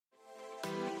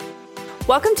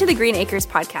Welcome to the Green Acres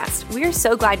podcast. We are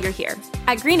so glad you're here.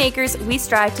 At Green Acres, we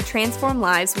strive to transform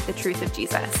lives with the truth of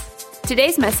Jesus.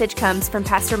 Today's message comes from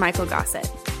Pastor Michael Gossett.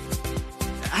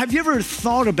 Have you ever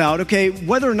thought about,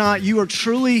 whether or not you are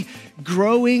truly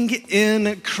growing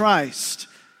in Christ?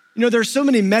 You know, there are so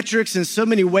many metrics and so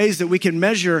many ways that we can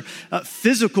measure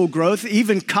physical growth,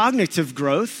 even cognitive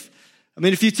growth. I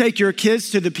mean, if you take your kids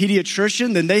to the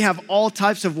pediatrician, then they have all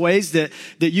types of ways that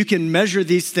you can measure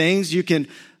these things. You can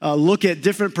look at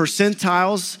different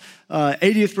percentiles,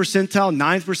 80th percentile,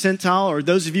 9th percentile, or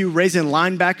those of you raising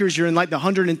linebackers, you're in like the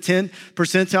 110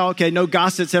 percentile. Okay, no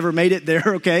Gossett's ever made it there,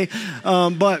 okay?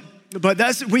 But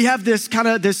we have this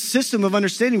this system of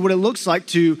understanding what it looks like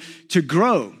to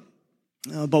grow.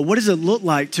 But what does it look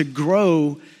like to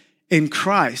grow in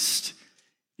Christ?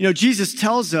 You know, Jesus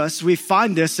tells us, we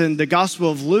find this in the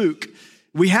Gospel of Luke,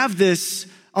 we have this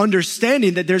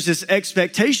understanding that there's this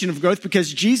expectation of growth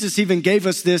because Jesus even gave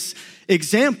us this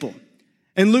example.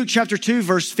 In Luke chapter 2,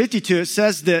 verse 52, it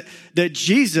says that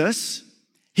Jesus,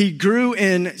 he grew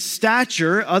in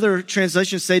stature. Other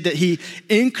translations say that he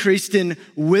increased in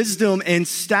wisdom and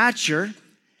stature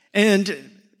and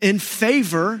in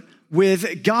favor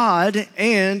with God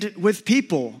and with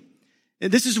people.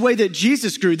 This is the way that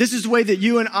Jesus grew. This is the way that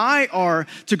you and I are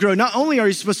to grow. Not only are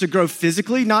you supposed to grow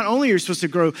physically, not only are you supposed to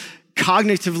grow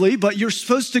cognitively, but you're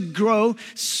supposed to grow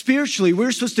spiritually.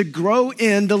 We're supposed to grow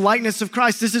in the likeness of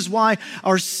Christ. This is why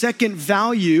our second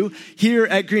value here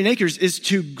at Green Acres is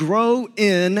to grow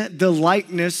in the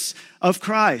likeness of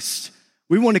Christ.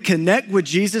 We want to connect with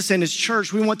Jesus and his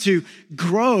church. We want to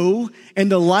grow in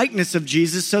the likeness of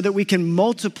Jesus so that we can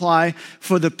multiply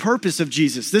for the purpose of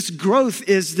Jesus. This growth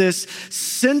is this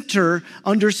center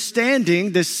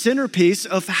understanding, this centerpiece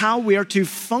of how we are to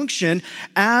function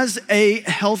as a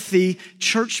healthy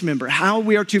church member, how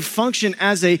we are to function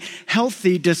as a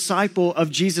healthy disciple of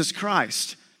Jesus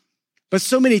Christ. But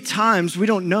so many times we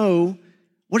don't know,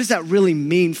 what does that really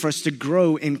mean for us to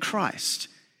grow in Christ?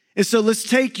 And so let's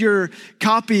take your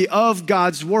copy of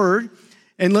God's word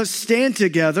and let's stand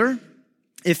together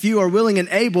if you are willing and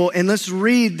able, and let's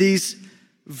read these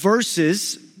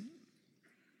verses.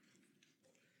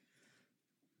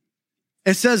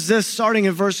 It says this, starting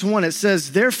in verse 1, it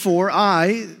says, "Therefore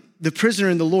I, the prisoner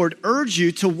in the Lord, urge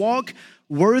you to walk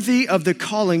worthy of the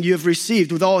calling you have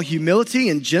received with all humility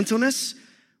and gentleness,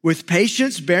 with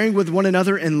patience, bearing with one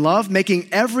another in love, making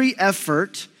every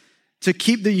effort to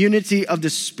keep the unity of the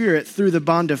Spirit through the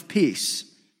bond of peace.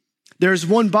 There is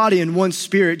one body and one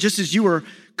Spirit, just as you were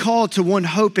called to one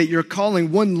hope at your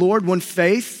calling, one Lord, one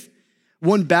faith,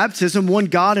 one baptism, one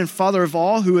God and Father of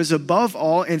all, who is above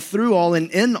all and through all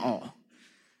and in all.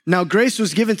 Now grace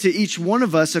was given to each one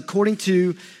of us according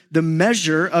to the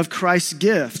measure of Christ's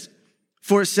gift.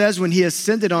 For it says, when he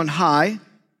ascended on high,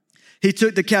 he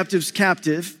took the captives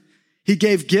captive, he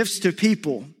gave gifts to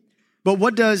people. But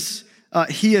what does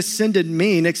he ascended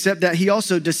mean, except that he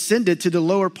also descended to the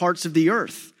lower parts of the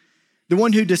earth? The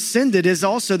one who descended is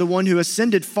also the one who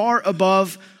ascended far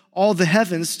above all the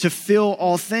heavens to fill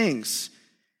all things.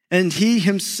 And he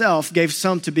himself gave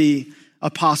some to be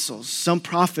apostles, some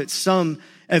prophets, some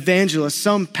evangelists,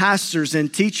 some pastors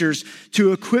and teachers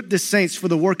to equip the saints for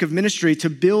the work of ministry, to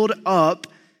build up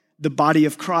the body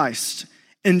of Christ,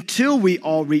 until we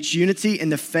all reach unity in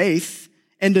the faith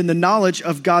and in the knowledge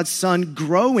of God's Son,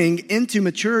 growing into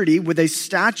maturity with a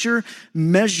stature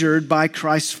measured by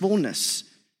Christ's fullness.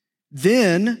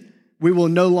 Then we will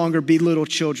no longer be little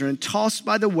children, tossed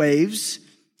by the waves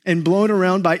and blown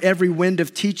around by every wind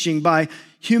of teaching, by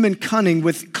human cunning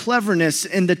with cleverness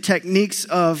in the techniques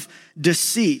of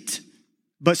deceit.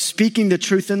 But speaking the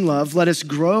truth in love, let us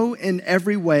grow in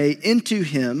every way into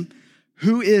him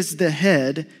who is the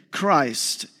head,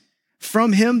 Christ.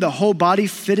 From him, the whole body,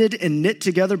 fitted and knit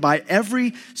together by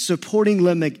every supporting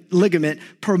ligament,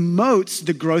 promotes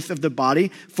the growth of the body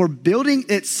for building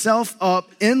itself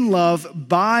up in love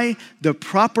by the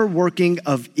proper working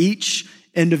of each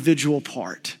individual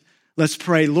part. Let's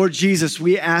pray. Lord Jesus,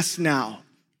 we ask now,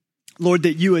 Lord,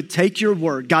 that you would take your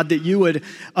word, God, that you would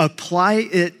apply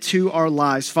it to our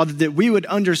lives. Father, that we would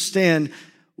understand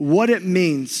what it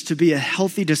means to be a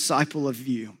healthy disciple of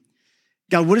you.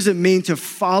 God, what does it mean to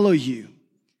follow you?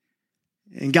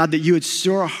 And God, that you would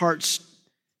stir our hearts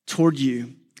toward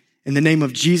you. In the name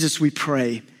of Jesus, we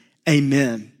pray,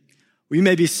 amen. We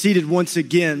may be seated once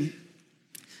again.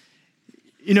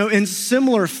 You know, in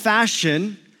similar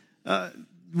fashion,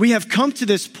 we have come to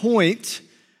this point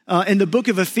in the book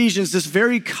of Ephesians that's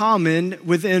very common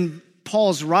within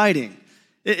Paul's writing.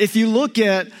 If you look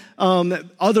at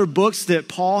other books that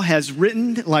Paul has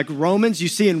written, like Romans, you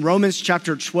see in Romans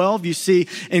chapter 12, you see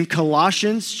in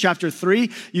Colossians chapter 3,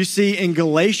 you see in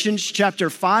Galatians chapter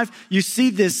 5, you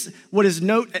see this, what is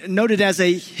noted as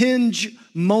a hinge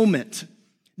moment.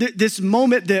 This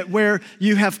moment that where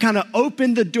you have kind of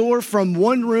opened the door from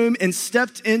one room and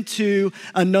stepped into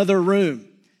another room.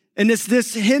 And it's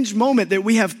this hinge moment that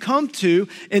we have come to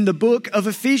in the book of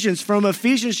Ephesians. From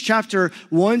Ephesians chapter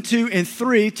 1, 2, and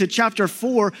 3 to chapter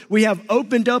 4, we have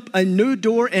opened up a new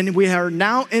door and we are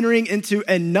now entering into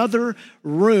another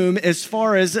room as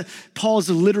far as Paul's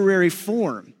literary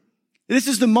form. This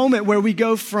is the moment where we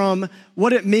go from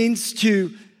what it means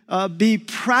to be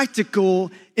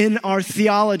practical in our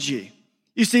theology.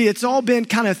 You see, it's all been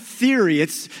kind of theory.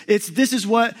 This is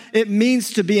what it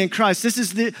means to be in Christ. This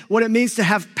is what it means to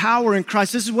have power in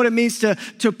Christ. This is what it means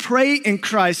to pray in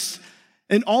Christ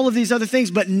and all of these other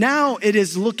things. But now it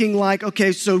is looking like,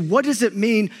 okay, so what does it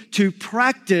mean to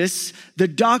practice the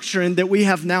doctrine that we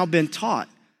have now been taught?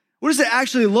 What does it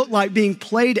actually look like being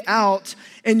played out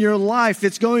in your life?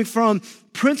 It's going from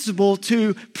principle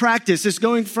to practice. It's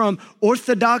going from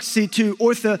orthodoxy to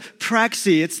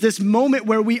orthopraxy. It's this moment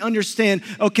where we understand,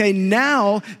 okay,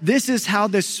 now this is how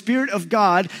the Spirit of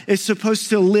God is supposed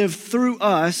to live through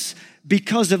us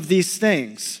because of these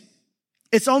things.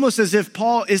 It's almost as if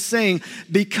Paul is saying,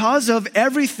 because of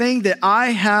everything that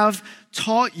I have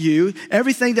taught you,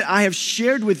 everything that I have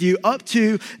shared with you up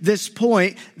to this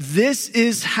point, this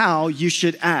is how you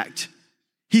should act.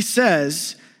 He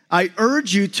says, I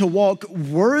urge you to walk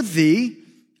worthy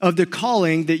of the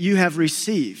calling that you have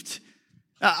received.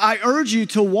 I urge you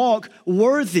to walk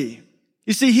worthy.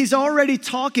 You see, he's already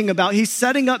talking about, he's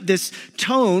setting up this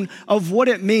tone of what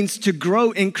it means to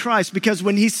grow in Christ. Because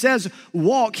when he says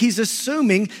walk, he's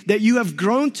assuming that you have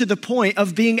grown to the point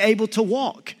of being able to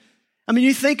walk. I mean,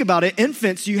 you think about it,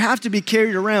 infants, you have to be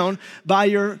carried around by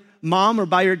your mom or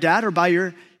by your dad or by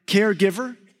your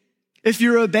caregiver. If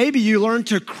you're a baby, you learn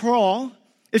to crawl.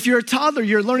 If you're a toddler,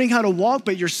 you're learning how to walk,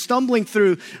 but you're stumbling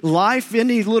through life.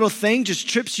 Any little thing just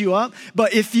trips you up.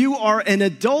 But if you are an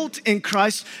adult in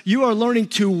Christ, you are learning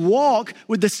to walk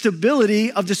with the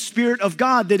stability of the Spirit of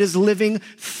God that is living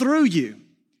through you.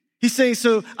 He's saying,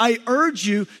 so I urge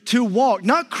you to walk,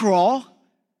 not crawl.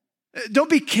 Don't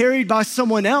be carried by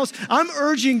someone else. I'm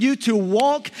urging you to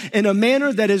walk in a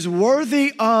manner that is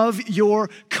worthy of your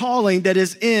calling that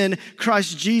is in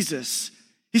Christ Jesus.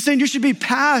 He's saying you should be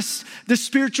past the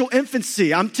spiritual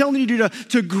infancy. I'm telling you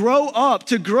to grow up,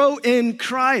 to grow in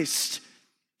Christ.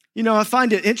 You know, I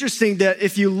find it interesting that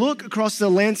if you look across the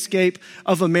landscape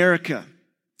of America,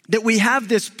 that we have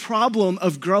this problem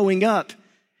of growing up.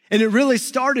 And it really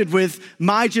started with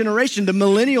my generation, the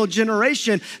millennial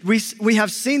generation. We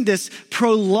have seen this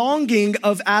prolonging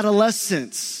of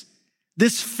adolescence,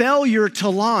 this failure to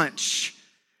launch,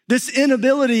 this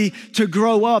inability to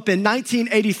grow up. In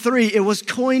 1983, it was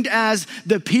coined as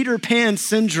the Peter Pan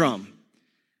syndrome.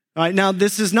 All right, now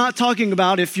this is not talking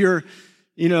about if you're,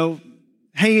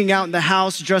 hanging out in the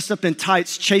house, dressed up in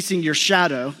tights, chasing your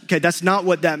shadow. Okay, that's not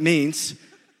what that means.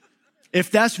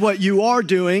 If that's what you are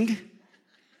doing,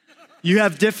 you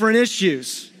have different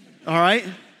issues, all right?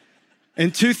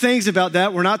 And two things about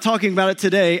that, we're not talking about it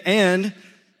today, and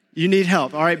you need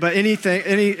help, all right? But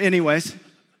anyways,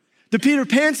 the Peter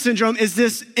Pan syndrome is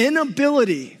this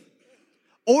inability,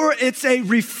 or it's a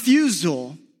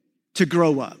refusal to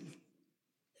grow up.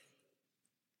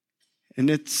 And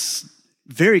it's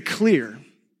very clear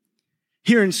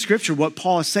here in Scripture, what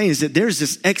Paul is saying is that there's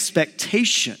this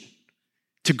expectation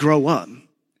to grow up.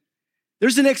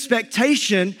 There's an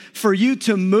expectation for you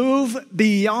to move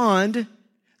beyond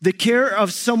the care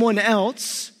of someone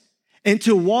else and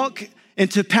to walk and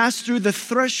to pass through the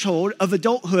threshold of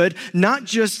adulthood, not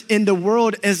just in the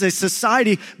world as a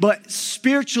society, but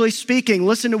spiritually speaking.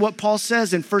 Listen to what Paul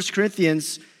says in 1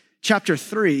 Corinthians chapter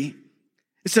 3.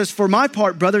 It says, for my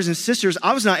part, brothers and sisters,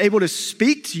 I was not able to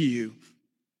speak to you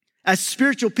as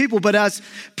spiritual people, but as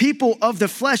people of the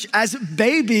flesh, as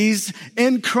babies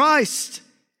in Christ.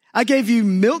 I gave you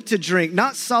milk to drink,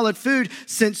 not solid food,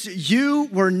 since you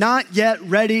were not yet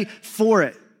ready for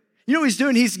it. You know what he's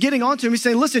doing? He's getting onto him. He's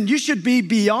saying, listen, you should be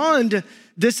beyond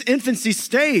this infancy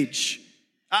stage.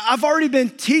 I've already been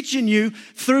teaching you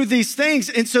through these things.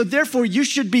 And so therefore you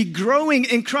should be growing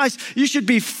in Christ. You should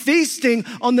be feasting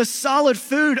on the solid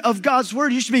food of God's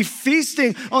word. You should be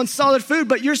feasting on solid food,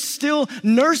 but you're still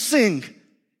nursing.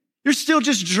 You're still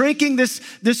just drinking this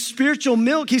spiritual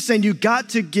milk. He's saying you got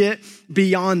to get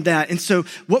beyond that. And so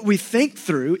what we think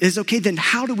through is, okay, then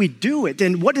how do we do it?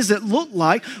 And what does it look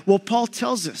like? Well, Paul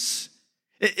tells us,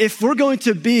 if we're going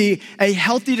to be a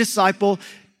healthy disciple,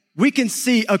 we can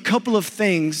see a couple of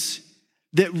things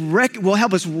that will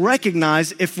help us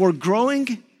recognize if we're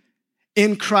growing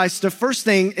in Christ. The first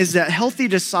thing is that healthy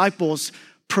disciples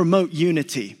promote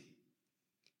unity.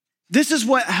 This is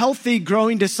what healthy,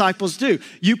 growing disciples do.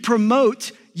 You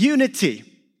promote unity.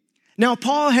 Now,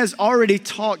 Paul has already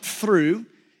talked through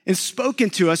and spoken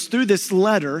to us through this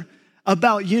letter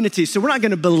about unity. So we're not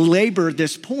going to belabor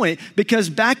this point, because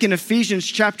back in Ephesians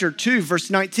chapter 2, verse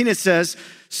 19, it says,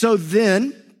 "So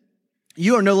then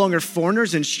you are no longer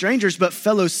foreigners and strangers, but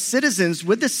fellow citizens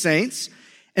with the saints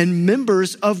and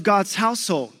members of God's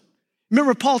household."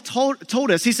 Remember, Paul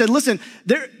told us, he said, listen,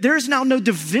 there's now no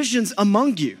divisions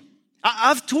among you.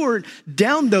 I've torn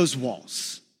down those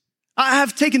walls. I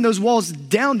have taken those walls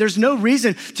down. There's no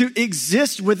reason to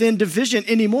exist within division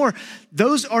anymore.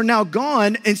 Those are now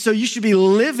gone, and so you should be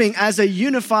living as a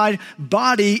unified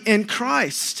body in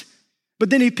Christ. But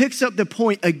then he picks up the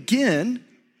point again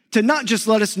to not just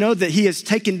let us know that he has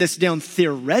taken this down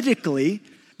theoretically,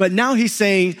 but now he's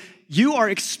saying you are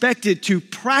expected to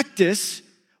practice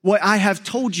what I have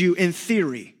told you in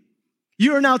theory.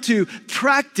 You are now to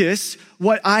practice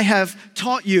what I have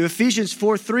taught you. Ephesians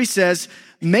 4:3 says,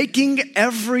 "Making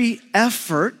every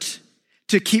effort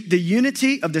to keep the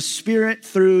unity of the Spirit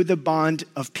through the bond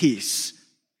of peace."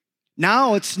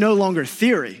 Now it's no longer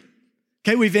theory.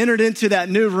 Okay, we've entered into that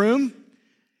new room.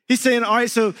 He's saying, all right,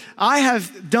 so I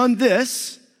have done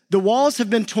this. The walls have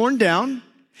been torn down.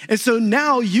 And so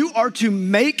now you are to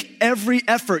make every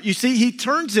effort. You see, he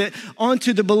turns it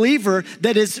onto the believer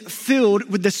that is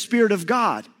filled with the Spirit of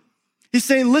God. He's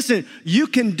saying, listen, you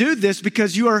can do this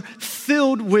because you are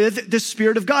filled with the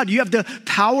Spirit of God. You have the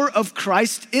power of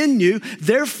Christ in you.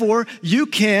 Therefore, you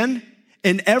can,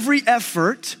 in every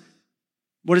effort,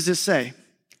 what does it say?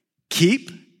 Keep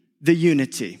the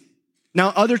unity. Now,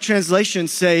 other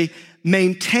translations say,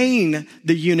 maintain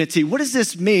the unity. What does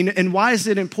this mean, and why is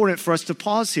it important for us to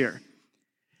pause here?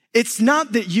 It's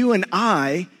not that you and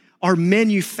I are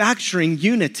manufacturing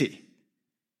unity.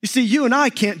 You see, you and I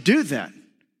can't do that.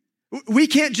 We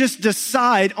can't just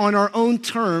decide on our own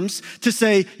terms to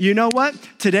say, you know what?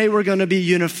 Today we're going to be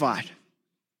unified.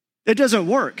 It doesn't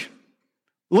work.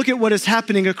 Look at what is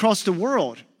happening across the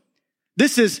world.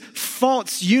 This is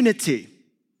false unity.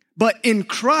 But in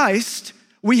Christ,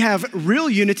 we have real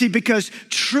unity because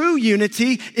true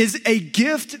unity is a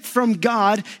gift from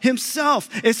God himself.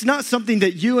 It's not something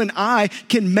that you and I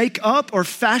can make up or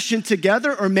fashion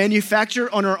together or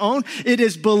manufacture on our own. It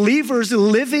is believers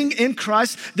living in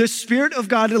Christ, the Spirit of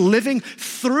God living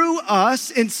through us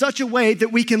in such a way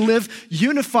that we can live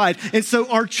unified. And so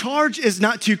our charge is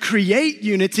not to create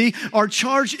unity. Our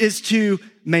charge is to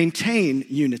maintain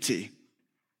unity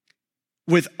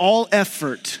with all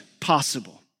effort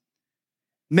possible.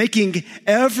 Making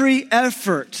every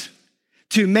effort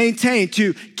to maintain,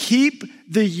 to keep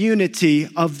the unity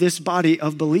of this body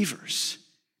of believers.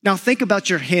 Now think about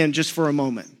your hand just for a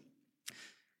moment.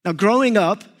 Now growing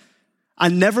up, I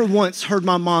never once heard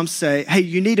my mom say, hey,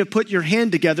 you need to put your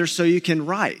hand together so you can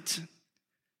write.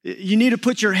 You need to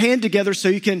put your hand together so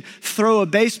you can throw a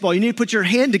baseball. You need to put your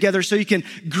hand together so you can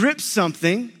grip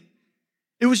something.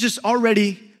 It was just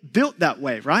already built that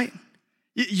way, right?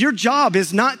 Your job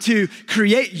is not to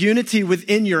create unity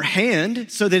within your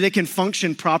hand so that it can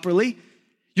function properly.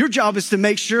 Your job is to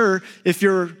make sure if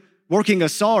you're working a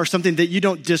saw or something that you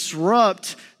don't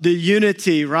disrupt the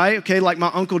unity, right? Okay, like my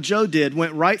Uncle Joe did,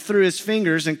 went right through his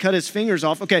fingers and cut his fingers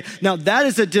off. Okay, now that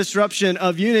is a disruption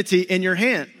of unity in your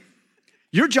hand.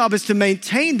 Your job is to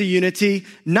maintain the unity,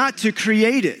 not to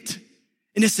create it.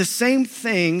 And it's the same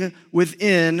thing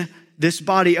within this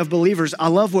body of believers. I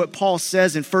love what Paul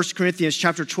says in 1 Corinthians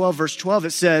chapter 12, verse 12.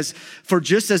 It says, for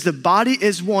just as the body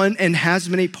is one and has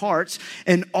many parts,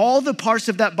 and all the parts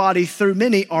of that body through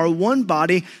many are one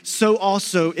body, so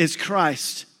also is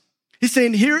Christ. He's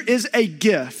saying here is a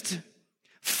gift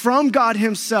from God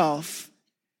himself,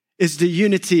 is the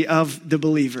unity of the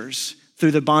believers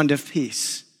through the bond of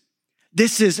peace.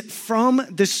 This is from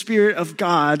the Spirit of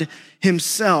God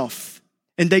himself.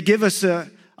 And they give us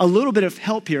a little bit of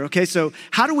help here, okay? So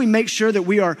how do we make sure that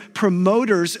we are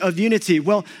promoters of unity?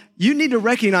 Well, you need to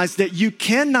recognize that you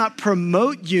cannot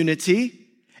promote unity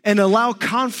and allow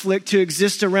conflict to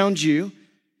exist around you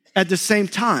at the same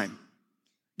time.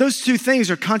 Those two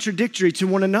things are contradictory to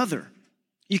one another.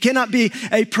 You cannot be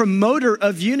a promoter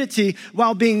of unity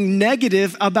while being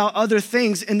negative about other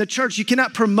things in the church. You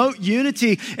cannot promote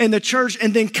unity in the church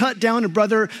and then cut down a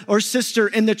brother or sister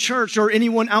in the church or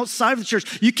anyone outside of the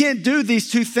church. You can't do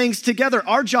these two things together.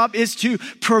 Our job is to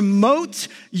promote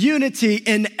unity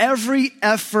in every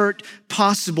effort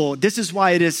possible. This is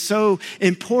why it is so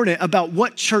important about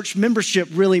what church membership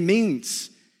really means.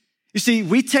 You see,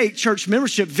 we take church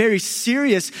membership very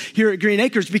serious here at Green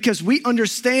Acres because we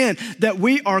understand that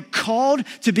we are called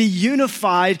to be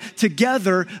unified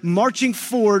together, marching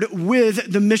forward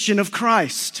with the mission of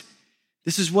Christ.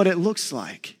 This is what it looks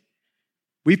like.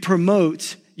 We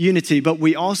promote unity, but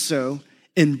we also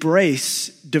embrace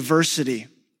diversity.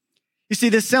 You see,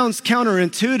 this sounds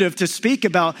counterintuitive to speak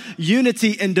about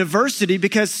unity and diversity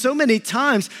because so many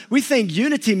times we think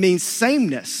unity means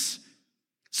sameness.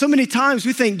 So many times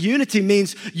we think unity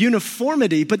means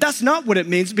uniformity, but that's not what it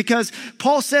means because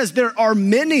Paul says there are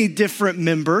many different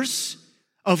members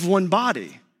of one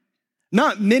body.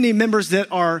 Not many members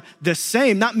that are the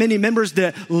same, not many members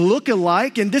that look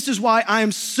alike. And this is why I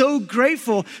am so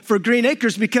grateful for Green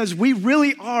Acres because we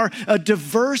really are a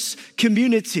diverse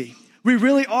community. We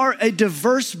really are a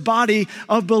diverse body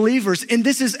of believers. And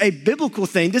this is a biblical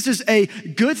thing. This is a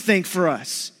good thing for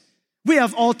us. We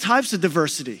have all types of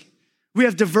diversity. We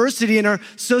have diversity in our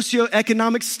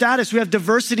socioeconomic status. We have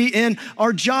diversity in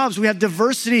our jobs. We have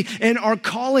diversity in our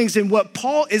callings. And what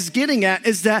Paul is getting at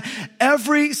is that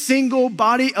every single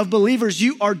body of believers,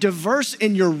 you are diverse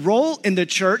in your role in the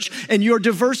church and you're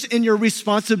diverse in your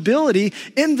responsibility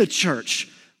in the church.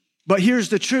 But here's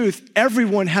the truth.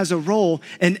 Everyone has a role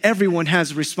and everyone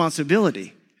has a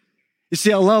responsibility. You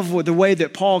see, I love the way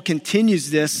that Paul continues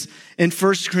this in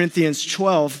 1 Corinthians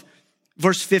 12,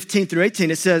 verse 15 through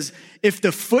 18. It says, if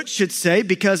the foot should say,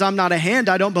 because I'm not a hand,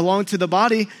 I don't belong to the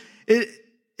body, it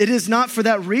is not for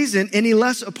that reason any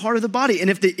less a part of the body. And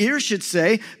if the ear should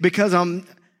say, because I'm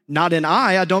not an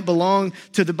eye, I don't belong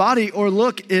to the body. Or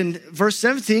look in verse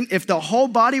 17, if the whole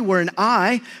body were an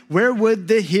eye, where would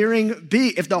the hearing be?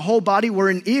 If the whole body were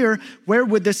an ear, where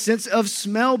would the sense of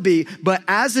smell be? But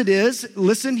as it is,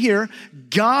 listen here,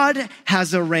 God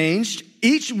has arranged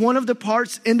each one of the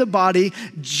parts in the body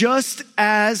just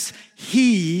as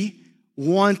he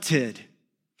wanted.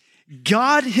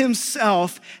 God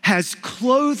himself has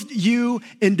clothed you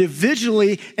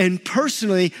individually and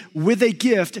personally with a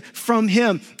gift from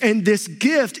him. And this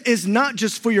gift is not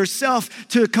just for yourself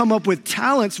to come up with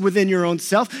talents within your own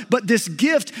self, but this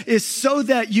gift is so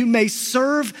that you may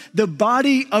serve the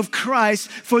body of Christ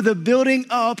for the building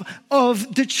up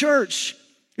of the church.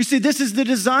 You see, this is the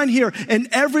design here, and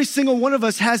every single one of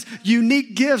us has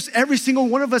unique gifts. Every single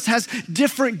one of us has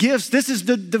different gifts. This is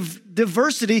the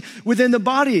diversity within the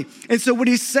body. And so what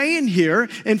he's saying here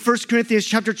in 1 Corinthians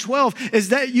chapter 12 is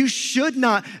that you should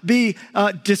not be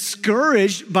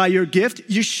discouraged by your gift.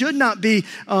 You should not be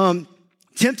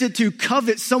tempted to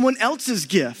covet someone else's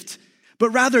gift, but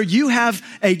rather you have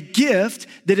a gift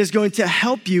that is going to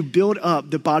help you build up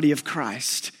the body of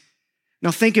Christ.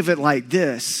 Now think of it like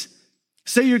this.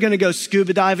 Say you're gonna go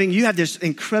scuba diving. You have this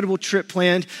incredible trip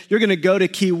planned. You're gonna go to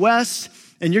Key West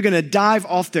and you're gonna dive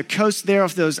off the coast there,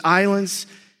 off those islands.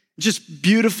 Just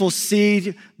beautiful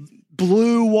sea,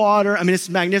 blue water. I mean, it's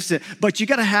magnificent, but you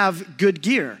gotta have good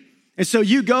gear. And so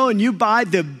you go and you buy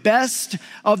the best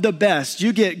of the best.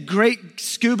 You get great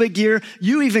scuba gear.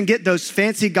 You even get those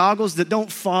fancy goggles that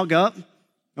don't fog up.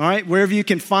 All right, wherever you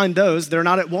can find those. They're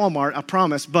not at Walmart, I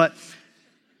promise, but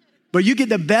you get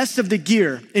the best of the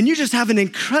gear and you just have an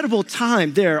incredible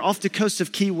time there off the coast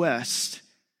of Key West.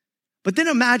 But then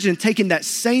imagine taking that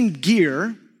same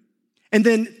gear and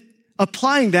then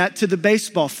applying that to the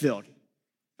baseball field.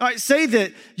 All right, say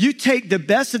that you take the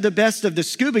best of the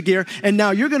scuba gear and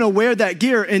now you're gonna wear that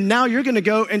gear and now you're gonna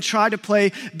go and try to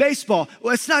play baseball.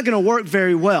 Well, it's not gonna work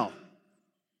very well.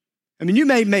 I mean, you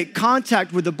may make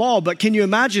contact with the ball, but can you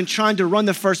imagine trying to run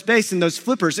the first base in those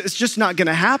flippers? It's just not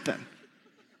gonna happen.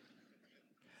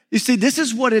 You see, this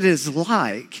is what it is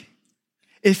like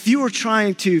if you are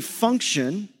trying to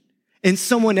function in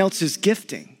someone else's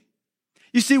gifting.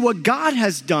 You see, what God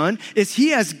has done is he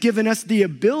has given us the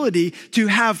ability to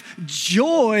have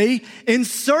joy in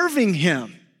serving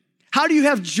him. How do you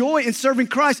have joy in serving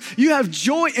Christ? You have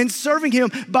joy in serving him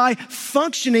by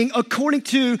functioning according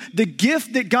to the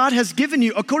gift that God has given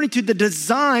you, according to the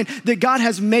design that God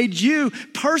has made you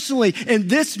personally. And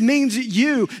this means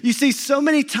you. You see, so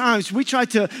many times we try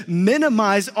to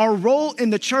minimize our role in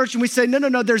the church and we say,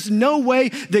 no, there's no way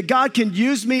that God can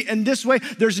use me in this way.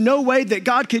 There's no way that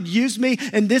God could use me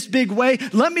in this big way.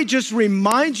 Let me just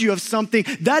remind you of something.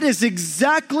 That is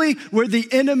exactly where the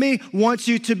enemy wants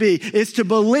you to be, is to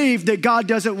believe that God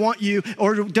doesn't want you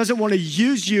or doesn't want to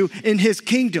use you in his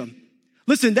kingdom.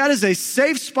 Listen, that is a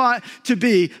safe spot to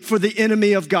be for the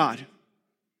enemy of God.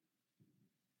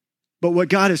 But what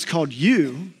God has called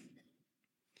you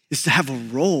is to have a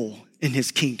role in his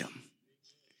kingdom,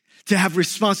 to have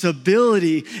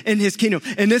responsibility in his kingdom.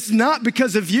 And it's not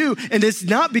because of you and it's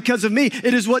not because of me.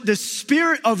 It is what the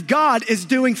Spirit of God is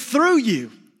doing through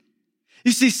you.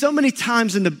 You see, so many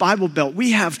times in the Bible Belt,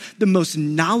 we have the most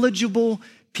knowledgeable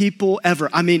people ever.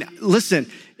 I mean, listen,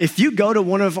 if you go to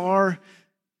one of our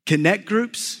Connect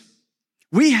groups,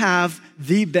 we have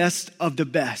the best of the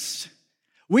best.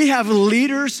 We have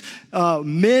leaders,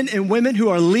 men and women who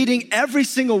are leading every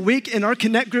single week in our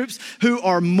Connect groups who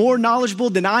are more knowledgeable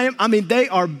than I am. I mean, they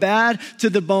are bad to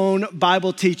the bone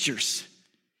Bible teachers.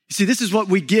 You see, this is what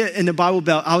we get in the Bible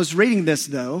Belt. I was reading this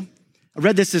though. I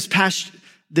read this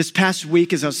past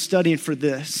week as I was studying for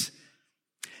this.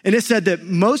 And it said that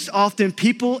most often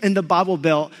people in the Bible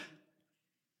Belt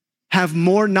have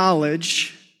more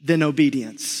knowledge than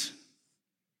obedience.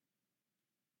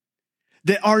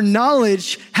 That our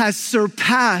knowledge has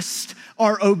surpassed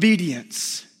our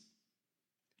obedience.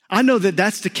 I know that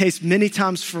that's the case many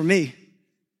times for me.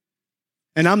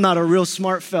 And I'm not a real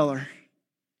smart feller.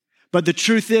 But the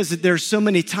truth is that there's so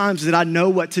many times that I know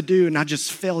what to do and I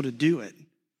just fail to do it.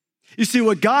 You see,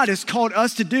 what God has called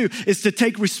us to do is to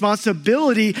take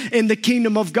responsibility in the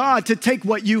kingdom of God, to take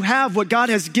what you have, what God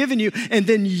has given you, and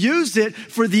then use it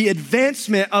for the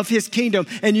advancement of his kingdom.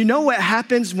 And you know what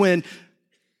happens when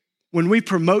we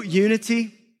promote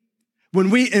unity, when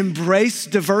we embrace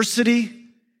diversity?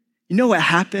 You know what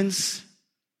happens?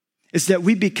 Is that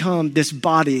we become this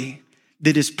body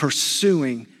that is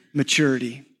pursuing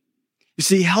maturity. You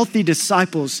see, healthy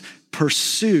disciples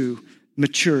pursue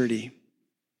maturity.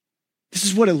 This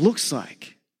is what it looks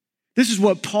like. This is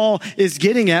what Paul is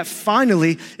getting at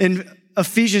finally in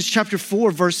Ephesians chapter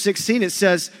 4, verse 16. It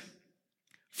says,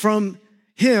 from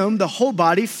him, the whole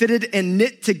body, fitted and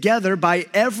knit together by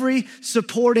every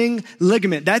supporting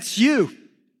ligament. That's you.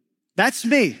 That's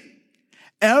me.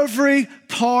 Every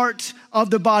part of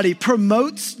the body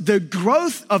promotes the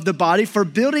growth of the body for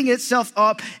building itself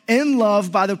up in love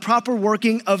by the proper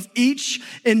working of each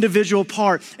individual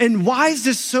part. And why is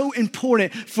this so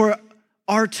important for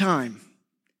our time?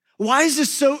 Why is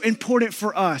this so important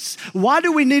for us? Why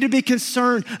do we need to be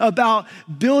concerned about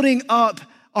building up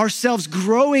ourselves,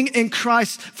 growing in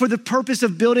Christ for the purpose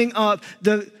of building up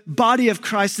the body of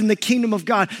Christ in the kingdom of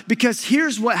God? Because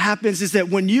here's what happens is that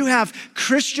when you have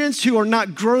Christians who are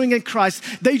not growing in Christ,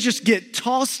 they just get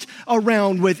tossed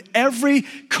around with every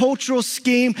cultural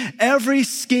scheme, every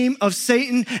scheme of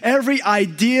Satan, every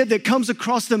idea that comes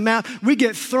across the map. We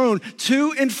get thrown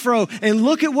to and fro. And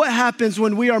look at what happens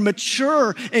when we are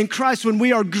mature in Christ, when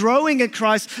we are growing in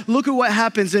Christ. Look at what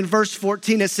happens in verse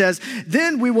 14. It says,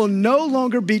 then we will no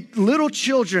longer be little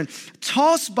children,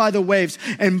 tossed by the waves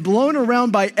and blown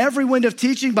around by every wind of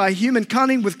teaching, by human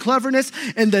cunning with cleverness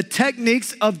and the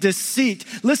techniques of deceit.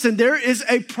 Listen, there is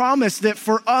a promise that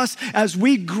for us as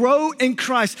we grow in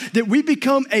Christ, that we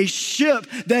become a ship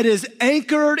that is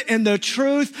anchored in the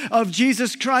truth of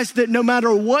Jesus Christ, that no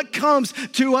matter what comes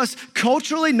to us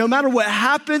culturally, no matter what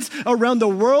happens around the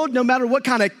world, no matter what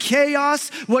kind of chaos,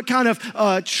 what kind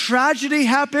of tragedy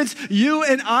happens, you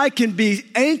and I can be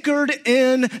anchored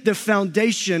in the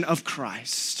foundation of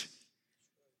Christ.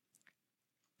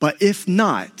 But if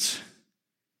not,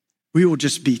 we will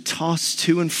just be tossed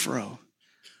to and fro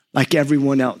like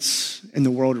everyone else in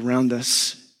the world around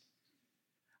us.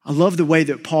 I love the way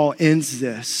that Paul ends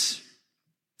this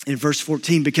in verse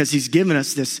 14 because he's given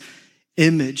us this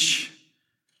image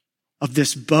of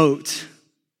this boat,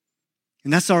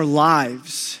 and that's our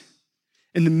lives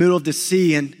in the middle of the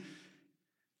sea. And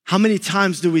how many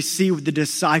times do we see with the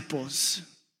disciples?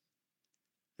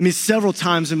 I mean, several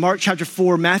times in Mark chapter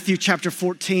 4, Matthew chapter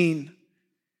 14,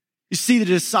 you see the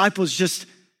disciples just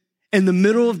in the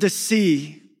middle of the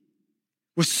sea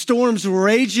with storms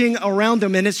raging around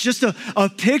them. And it's just a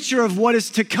picture of what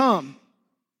is to come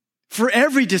for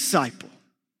every disciple.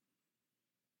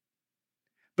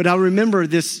 But I remember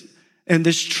this in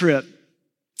this trip,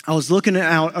 I was looking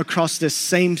out across this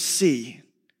same sea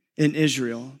in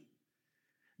Israel,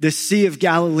 the Sea of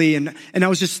Galilee. And I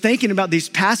was just thinking about these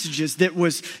passages that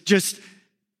was just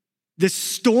the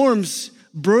storms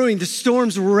brewing, the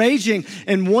storms raging.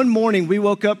 And one morning we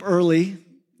woke up early,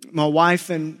 my wife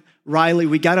and Riley,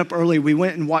 we got up early. We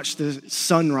went and watched the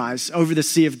sunrise over the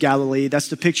Sea of Galilee. That's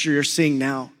the picture you're seeing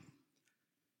now.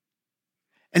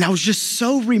 And I was just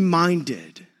so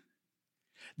reminded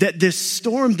that this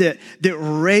storm that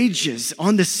rages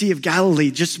on the Sea of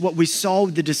Galilee, just what we saw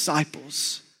with the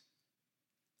disciples,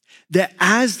 that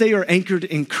as they are anchored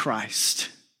in Christ,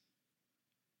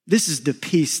 this is the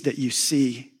peace that you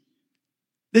see.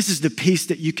 This is the peace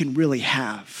that you can really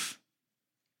have.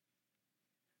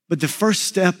 But the first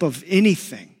step of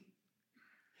anything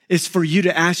is for you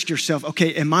to ask yourself,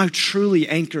 okay, am I truly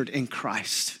anchored in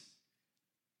Christ?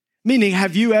 Meaning,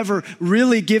 have you ever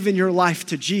really given your life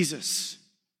to Jesus?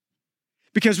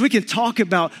 Because we can talk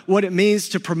about what it means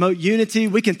to promote unity.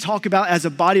 We can talk about, as a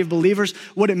body of believers,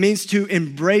 what it means to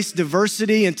embrace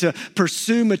diversity and to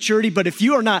pursue maturity. But if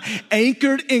you are not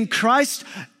anchored in Christ,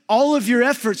 all of your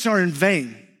efforts are in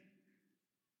vain.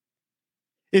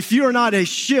 If you are not a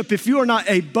ship, if you are not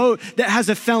a boat that has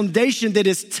a foundation that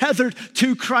is tethered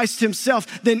to Christ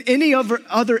himself, then any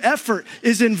other effort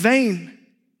is in vain.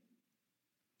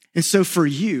 And so for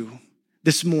you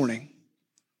this morning,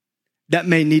 that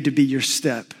may need to be your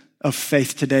step of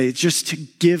faith today, just to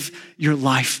give your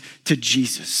life to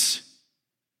Jesus,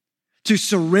 to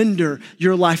surrender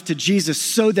your life to Jesus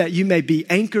so that you may be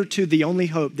anchored to the only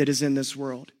hope that is in this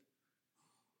world.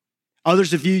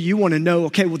 Others of you want to know,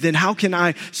 okay, well then how can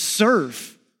I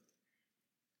serve?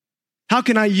 How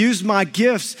can I use my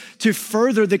gifts to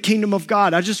further the kingdom of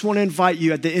God? I just want to invite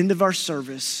you at the end of our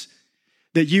service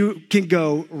that you can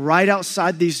go right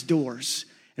outside these doors,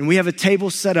 and we have a table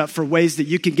set up for ways that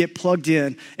you can get plugged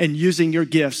in and using your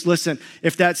gifts. Listen,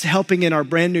 if that's helping in our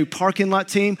brand new parking lot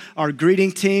team, our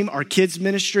greeting team, our kids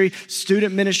ministry,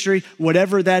 student ministry,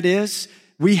 whatever that is,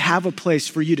 we have a place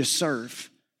for you to serve.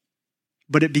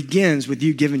 But it begins with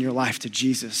you giving your life to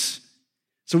Jesus.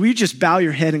 So will you just bow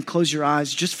your head and close your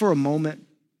eyes just for a moment?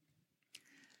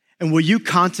 And will you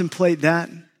contemplate that?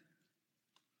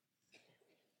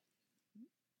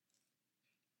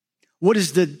 What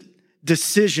is the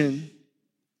decision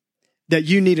that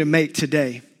you need to make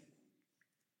today?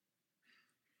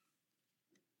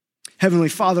 Heavenly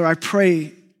Father, I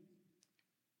pray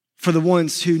for the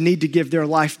ones who need to give their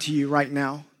life to you right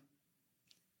now.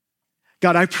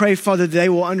 God, I pray, Father, that they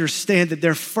will understand that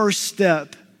their first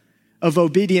step of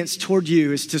obedience toward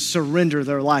you is to surrender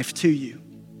their life to you.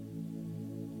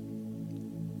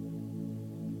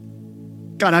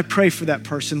 God, I pray for that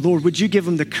person. Lord, would you give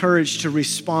them the courage to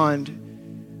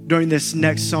respond during this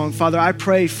next song? Father, I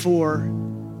pray for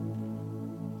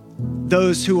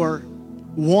those who are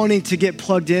wanting to get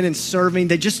plugged in and serving.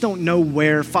 They just don't know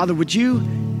where. Father, would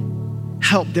you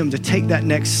help them to take that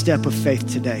next step of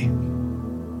faith today?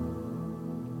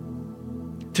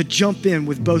 To jump in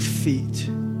with both feet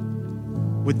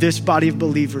with this body of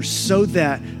believers so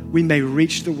that we may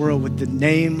reach the world with the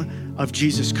name of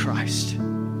Jesus Christ.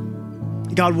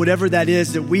 God, whatever that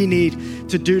is that we need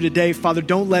to do today, Father,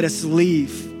 don't let us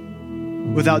leave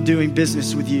without doing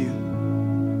business with you.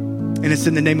 And it's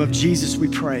in the name of Jesus we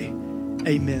pray.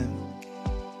 Amen.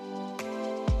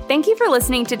 Thank you for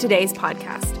listening to today's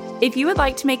podcast. If you would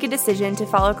like to make a decision to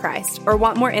follow Christ or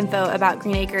want more info about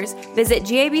Green Acres, visit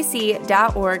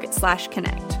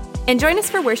gabc.org/connect. And join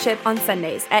us for worship on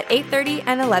Sundays at 8:30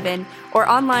 and 11 or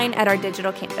online at our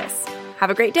digital campus. Have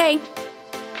a great day.